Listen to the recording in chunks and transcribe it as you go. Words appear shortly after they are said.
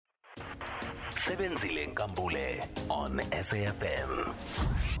Nosiviwe on SAFM.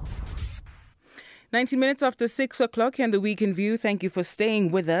 90 minutes after 6 o'clock here on the Weekend View. Thank you for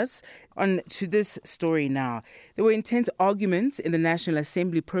staying with us. On to this story now. There were intense arguments in the National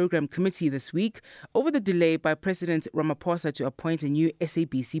Assembly Programme Committee this week over the delay by President Ramaphosa to appoint a new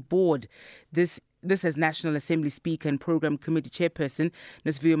SABC Board. This as National Assembly Speaker and Programme Committee Chairperson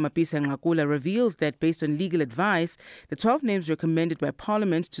Nosiviwe Mapisa-Nqakula revealed that based on legal advice, the 12 names recommended by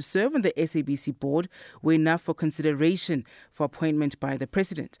Parliament to serve on the SABC Board were enough for consideration for appointment by the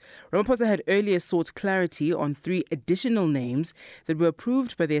President. Ramaphosa had earlier sought clarity on 3 additional names that were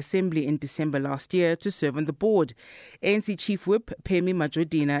approved by the Assembly in December last year to serve on the board. ANC Chief Whip Pemmy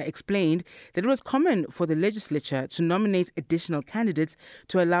Majodina explained that it was common for the legislature to nominate additional candidates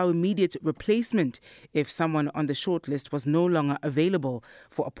to allow immediate replacement if someone on the shortlist was no longer available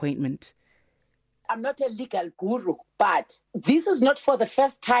for appointment. I'm not a legal guru, but this is not for the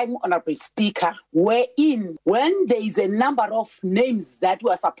first time, Honourable Speaker, wherein when there is a number of names that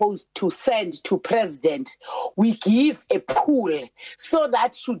we are supposed to send to President, we give a pool so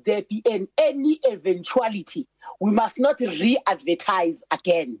that should there be any eventuality, we must not re-advertise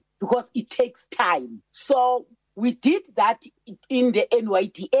again because it takes time. So we did that in the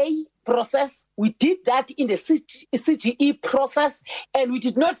NYDA process, we did that in the CGE process, and we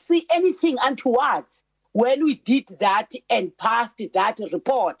did not see anything untowards when we did that and passed that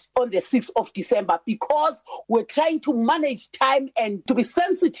report on the 6th of December because we're trying to manage time and to be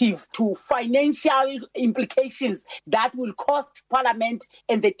sensitive to financial implications that will cost Parliament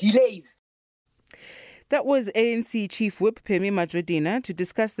and the delays. That was ANC Chief Whip Pemmy Majodina. To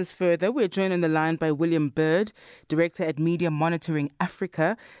discuss this further, we're joined on the line by William Bird, Director at Media Monitoring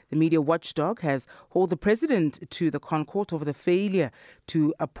Africa. The media watchdog has hauled the President to the Concourt over the failure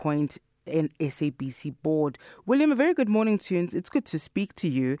to appoint an SABC board. William, a very good morning to you. It's good to speak to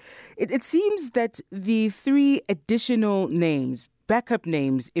you. It seems that the 3 additional names, backup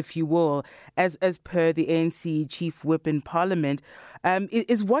names, if you will, as per the ANC Chief Whip in Parliament,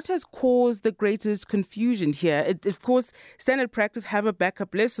 is what has caused the greatest confusion here. Of course, standard practice, have a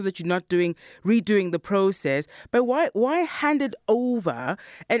backup list so that you're not redoing the process. But why hand it over?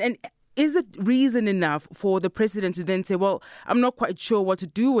 And is it reason enough for the President to then say, well, I'm not quite sure what to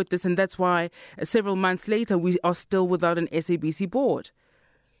do with this, and that's why several months later we are still without an SABC board?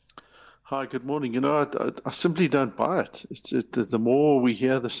 Hi, good morning. I simply don't buy it. The more we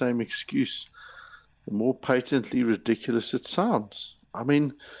hear the same excuse, the more patently ridiculous it sounds. I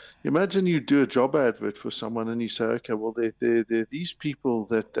mean, imagine you do a job advert for someone and you say, okay, well, there are these people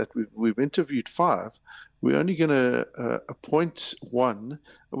that we've interviewed 5. We're only going to appoint 1, and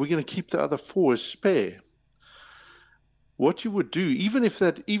we're going to keep the other 4 as spare. What you would do, even if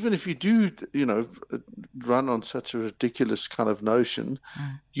you do, run on such a ridiculous kind of notion,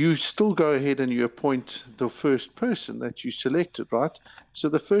 you still go ahead and you appoint the first person that you selected, right? So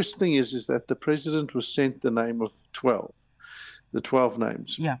the first thing is that the President was sent the name of 12, the 12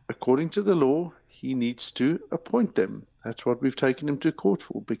 names. Yeah. According to the law, he needs to appoint them. That's what we've taken him to court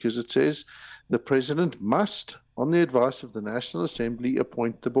for, because it says the President must, on the advice of the National Assembly,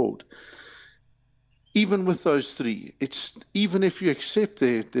 appoint the board. Even with those 3, even if you accept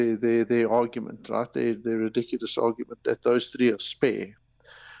their argument, right, their ridiculous argument that those 3 are spare,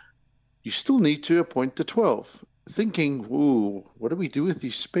 you still need to appoint the 12. Thinking, ooh, what do we do with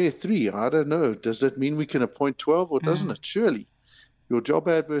these spare 3? I don't know. Does that mean we can appoint 12 or doesn't it? Surely. Your job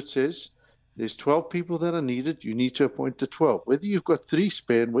advert says there's 12 people that are needed. You need to appoint the 12. Whether you've got 3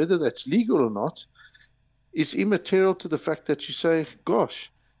 spare and whether that's legal or not is immaterial to the fact that you say,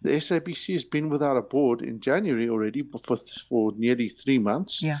 gosh, the SABC has been without a board in January already for nearly 3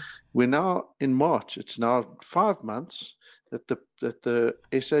 months. Yeah. We're now in March. It's now 5 months that the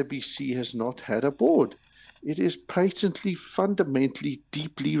SABC has not had a board. It is patently, fundamentally,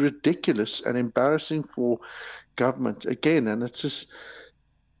 deeply ridiculous and embarrassing for government again. And it's this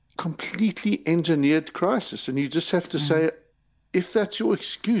completely engineered crisis. And you just have to say, if that's your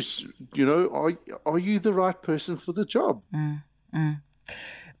excuse, are you the right person for the job?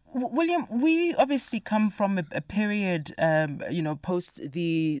 William, we obviously come from a period, post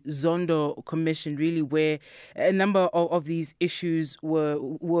the Zondo Commission, really, where a number of these issues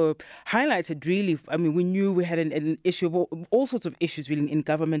were highlighted, really. I mean, we knew we had an issue of all sorts of issues, really, in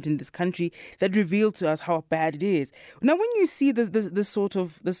government in this country that revealed to us how bad it is. Now, when you see this sort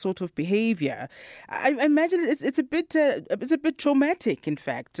of behaviour, I imagine it's a bit traumatic, in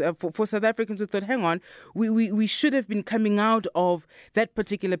fact, for South Africans who thought, hang on, we should have been coming out of that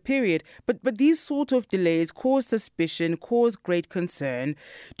particular period. But these sort of delays cause suspicion, cause great concern.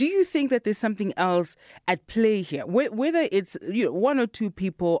 Do you think that there's something else at play here? Whether it's one or two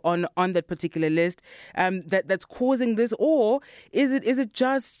people on that particular list that's causing this, or is it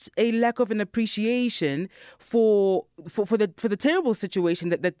just a lack of an appreciation for the terrible situation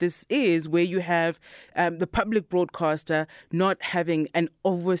that this is, where you have the public broadcaster not having an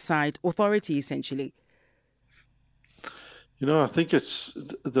oversight authority, essentially? I think it's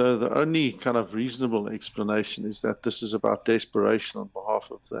the only kind of reasonable explanation is that this is about desperation on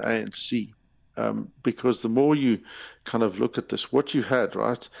behalf of the ANC. Because the more you kind of look at this, what you had,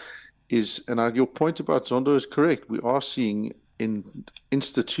 right, is, and your point about Zondo is correct, we are seeing in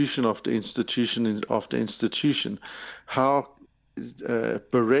institution after institution after institution how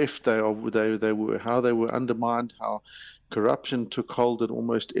bereft they were, how they were undermined, how corruption took hold at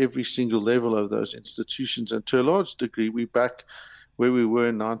almost every single level of those institutions. And to a large degree, we're back where we were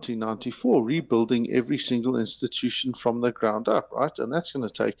in 1994, rebuilding every single institution from the ground up, right? And that's going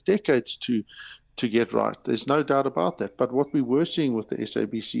to take decades to get right. There's no doubt about that. But what we were seeing with the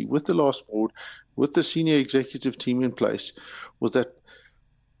SABC, with the last board, with the senior executive team in place, was that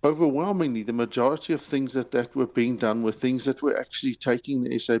overwhelmingly the majority of things that were being done were things that were actually taking the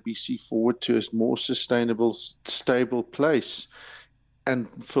SABC forward to a more sustainable, stable place and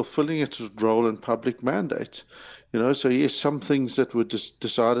fulfilling its role and public mandate. So yes, some things that were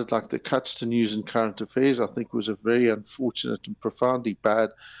decided, like the cuts to news and current affairs, I think was a very unfortunate and profoundly bad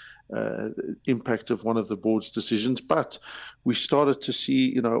impact of one of the board's decisions. But we started to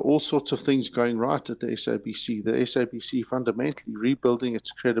see, all sorts of things going right at the SABC. The SABC fundamentally rebuilding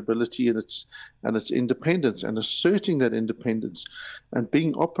its credibility and its independence, and asserting that independence and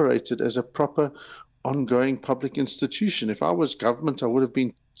being operated as a proper, ongoing public institution. If I was government, I would have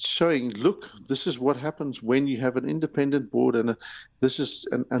been showing, look, this is what happens when you have an independent board, and this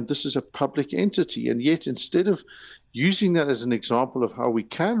is a public entity. And yet, instead of using that as an example of how we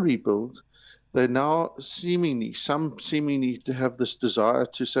can rebuild, they now seemingly to have this desire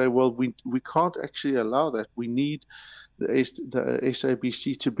to say, well, we can't actually allow that. We need the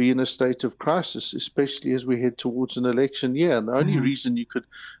SABC to be in a state of crisis, especially as we head towards an election year. And the only reason you could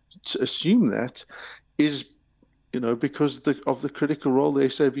assume that is because of the critical role the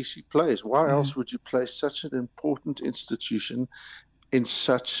SABC plays. Why else would you place such an important institution in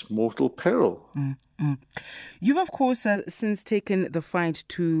such mortal peril? You've, of course, since taken the fight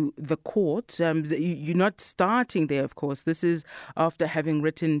to the court. You're not starting there, of course. This is after having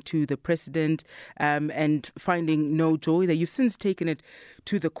written to the president and finding no joy there. You've since taken it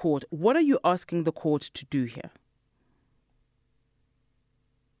to the court. What are you asking the court to do here?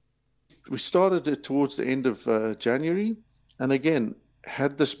 We started it towards the end of January. And again,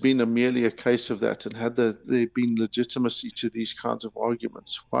 had this been merely a case of that, and had there been legitimacy to these kinds of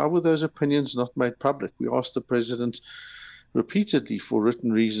arguments, why were those opinions not made public? We asked the president repeatedly for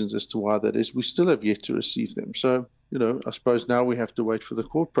written reasons as to why that is. We still have yet to receive them. So, I suppose now we have to wait for the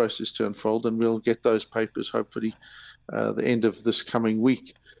court process to unfold, and we'll get those papers hopefully the end of this coming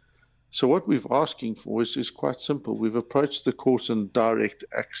week. So what we're asking for is quite simple. We've approached the court on direct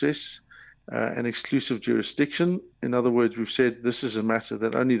access, an exclusive jurisdiction. In other words, we've said this is a matter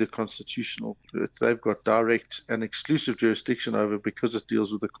that only the constitutional, they've got direct and exclusive jurisdiction over because it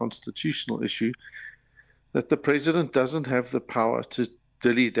deals with a constitutional issue, that the president doesn't have the power to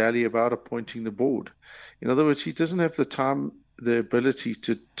dilly-dally about appointing the board. In other words, he doesn't have the time, the ability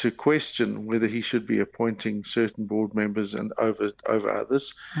to question whether he should be appointing certain board members and over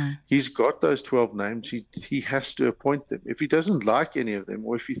others. He's got those 12 names. He has to appoint them. If he doesn't like any of them,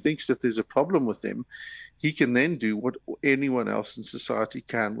 or if he thinks that there's a problem with them, he can then do what anyone else in society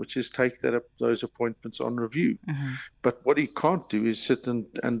can, which is take those appointments on review. But what he can't do is sit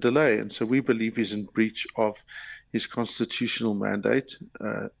and delay. And so we believe he's in breach of his constitutional mandate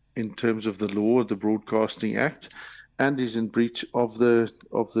in terms of the law, the Broadcasting Act, and is in breach of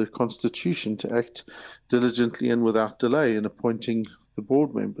the Constitution to act diligently and without delay in appointing the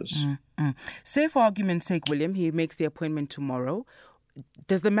board members. Say, for argument's sake, William, he makes the appointment tomorrow.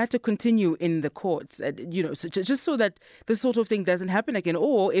 Does the matter continue in the courts? Just so that this sort of thing doesn't happen again,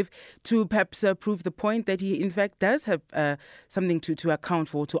 or if to perhaps prove the point that he in fact does have something to account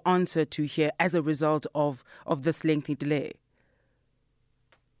for, to answer to here as a result of this lengthy delay.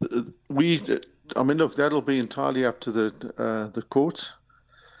 Look, that'll be entirely up to the court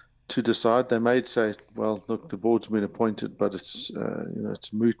to decide. They may say, well, look, the board's been appointed, but it's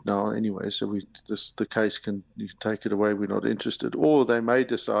moot now anyway, so the case you can take it away, we're not interested. Or they may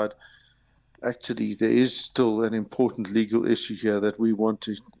decide, actually, there is still an important legal issue here that we want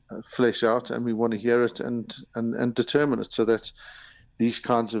to flesh out, and we want to hear it and determine it, so that these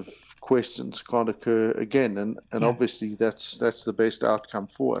kinds of questions can't occur again. And obviously that's the best outcome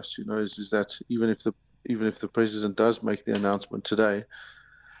for us, is that even if the president does make the announcement today,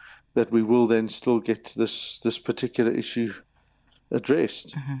 that we will then still get this particular issue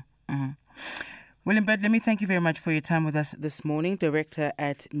addressed. Mm-hmm. Mm-hmm. William Bird, let me thank you very much for your time with us this morning. Director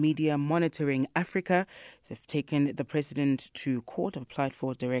at Media Monitoring Africa. They've taken the president to court, applied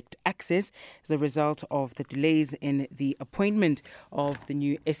for direct access as a result of the delays in the appointment of the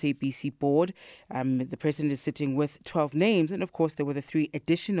new SABC board. The president is sitting with 12 names, and of course there were the 3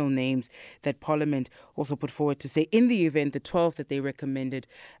 additional names that Parliament also put forward to say in the event the 12 that they recommended,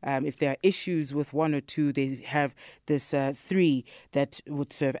 if there are issues with 1 or 2, they have this 3 that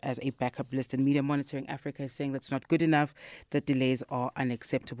would serve as a backup list. And Media Monitoring Africa is saying that's not good enough, that delays are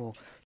unacceptable.